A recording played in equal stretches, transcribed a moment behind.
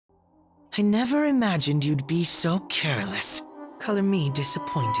I never imagined you'd be so careless. Color me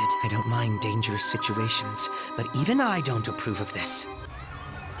disappointed. I don't mind dangerous situations, but even I don't approve of this.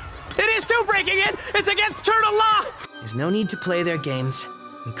 It is too breaking in! It's against turtle law! There's no need to play their games.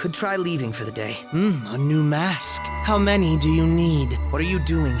 We could try leaving for the day. A new mask. How many do you need? What are you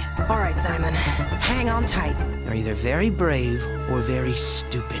doing? All right, Simon. Hang on tight. You're either very brave or very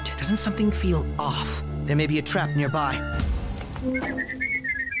stupid. Doesn't something feel off? There may be a trap nearby.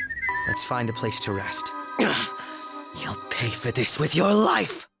 Let's find a place to rest. You'll pay for this with your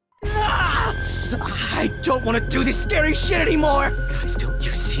life! I don't want to do this scary shit anymore! Guys, don't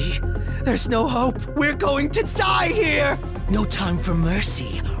you see? There's no hope. We're going to die here! No time for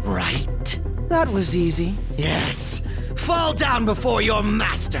mercy, right? That was easy. Yes. Fall down before your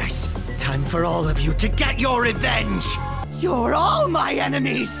masters. Time for all of you to get your revenge. You're all my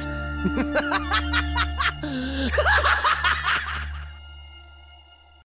enemies!